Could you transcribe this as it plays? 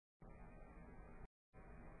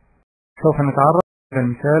سوف نتعرف على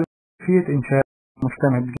المثال كيفية إنشاء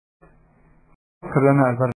مستند جديد. يوفر لنا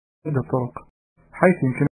البرنامج الطرق حيث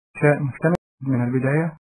يمكن إنشاء مستند من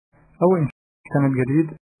البداية أو إنشاء مستند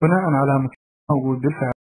جديد بناء على مستند موجود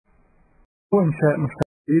بالفعل، أو إنشاء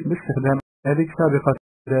مستند جديد باستخدام نماذج سابقة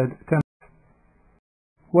إعداد تم.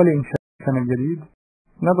 ولإنشاء مستند جديد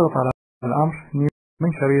نضغط على الأمر نيو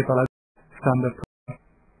من شريط العدد ستاندرد،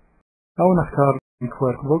 أو نختار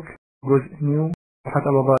ورك بوك جزء نيو لوحة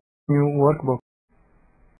الوظائف نيو ورك بوك،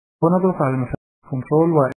 ونضغط على المثال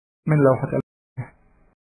كنترول من لوحة الوظائف،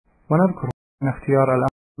 ونذكر أن اختيار الأمر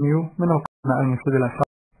نيو من القائمة المنسدلة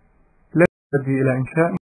لا يؤدي إلى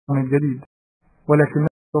إنشاء مستند جديد، ولكنه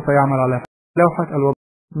سوف يعمل على لوحة الوظائف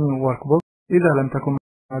نيو ورك بوك إذا لم تكن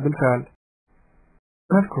موجودة بالفعل.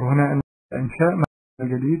 نذكر هنا أن إنشاء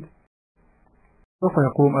مستند جديد سوف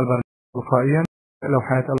يقوم البرنامج تلقائيا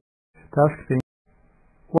لوحات تاسك بين،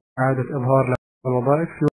 وإعادة إظهار الوظائف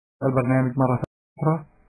في البرنامج مرة أخرى.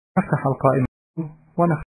 نفتح القائمة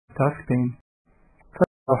ونختار تاسك بين،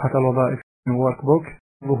 لوحة الوظائف من ورك بوك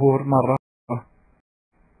ظهور مرة أخرى.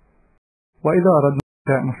 وإذا أردنا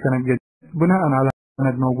إنشاء مستند جديد بناء على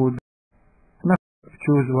مستند موجود نختار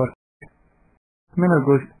choose work من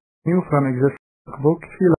الجزء new from existing workbook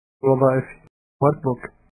في الوظائف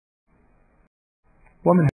workbook،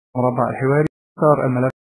 ومن المربع الحواري نختار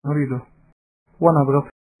الملف نريده ونضغط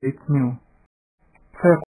create new،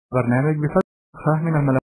 فيقوم البرنامج بفتح من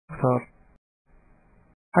الملف المختار،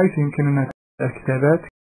 حيث يمكننا الكتابات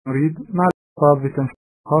نريد مع الإحتفاظ بالتنسيق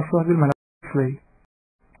الخاصة بالملف الأصلي.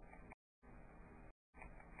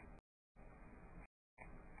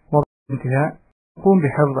 وبعد الانتهاء نقوم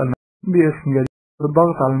بحفظ الملف باسم جديد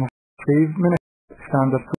بالضغط على المفتاح Save من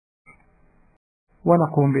ستاندرد،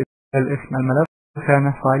 ونقوم بإدخال اسم الملف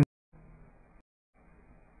خانة فايل،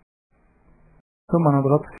 ثم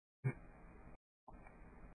نضغط.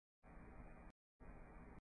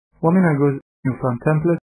 ومن الجزء New From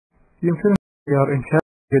Template يمكننا اختيار إنشاء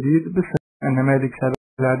جديد باستخدام النماذج سابقة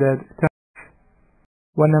الإعداد،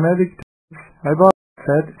 والنماذج عبارة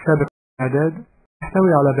عن سابقة الإعداد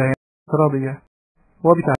تحتوي على بيانات افتراضية،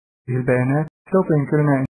 وبتعديل هذه البيانات سوف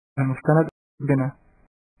يمكننا إنشاء المستند بنا.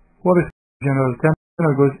 وباختيار General Template من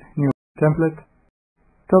الجزء New Template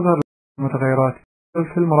تظهر المتغيرات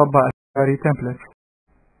في المربع الحواري Templates،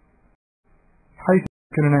 حيث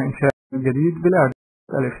يمكننا إنشاء جديد بالإعداد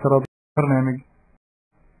الافتراضي للبرنامج.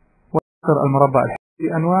 ويذكر المربع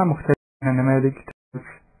الحواري أنواع مختلفة من النماذج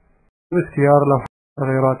باختيار لوحة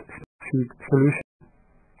تغيرات Solution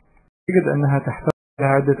يجد أنها تحتوي على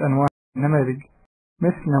عدة أنواع من النماذج،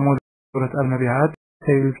 مثل نموذج صورة المبيعات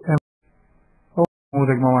Sales أو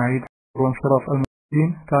نموذج مواعيد وانصراف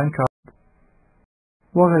الموظفين Time Card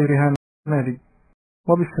وغيرها من النماذج.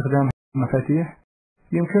 وباستخدام المفاتيح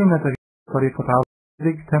يمكننا تغيير طريقة عرض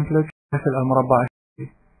نماذج Template مثل المربع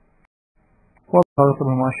الحواري، وبالضغط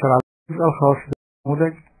بالمؤشر على الجزء الخاص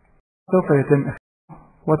بالنموذج سوف يتم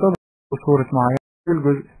اختياره وتظهر صورة معينة في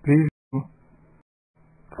الجزء Preview،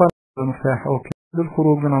 فنضغط المفتاح OK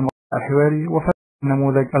للخروج من المربع الحواري وفتح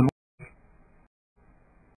النموذج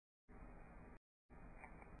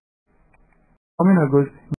ومن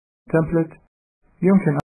الجزء Template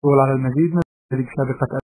يمكن أن تحصل على المزيد من النماذج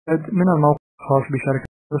سابقة الإعداد من الموقع الخاص بشركة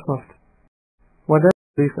مايكروسوفت، وذلك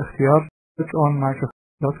طريق اختيار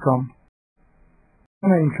search.on.microsoft.com.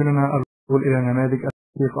 هنا يمكننا الوصول إلى نماذج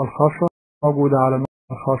التطبيق الخاصة موجودة على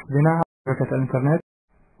الموقع الخاص بنا على شبكة الانترنت،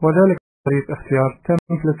 وذلك طريق اختيار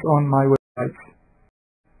Templates on my website.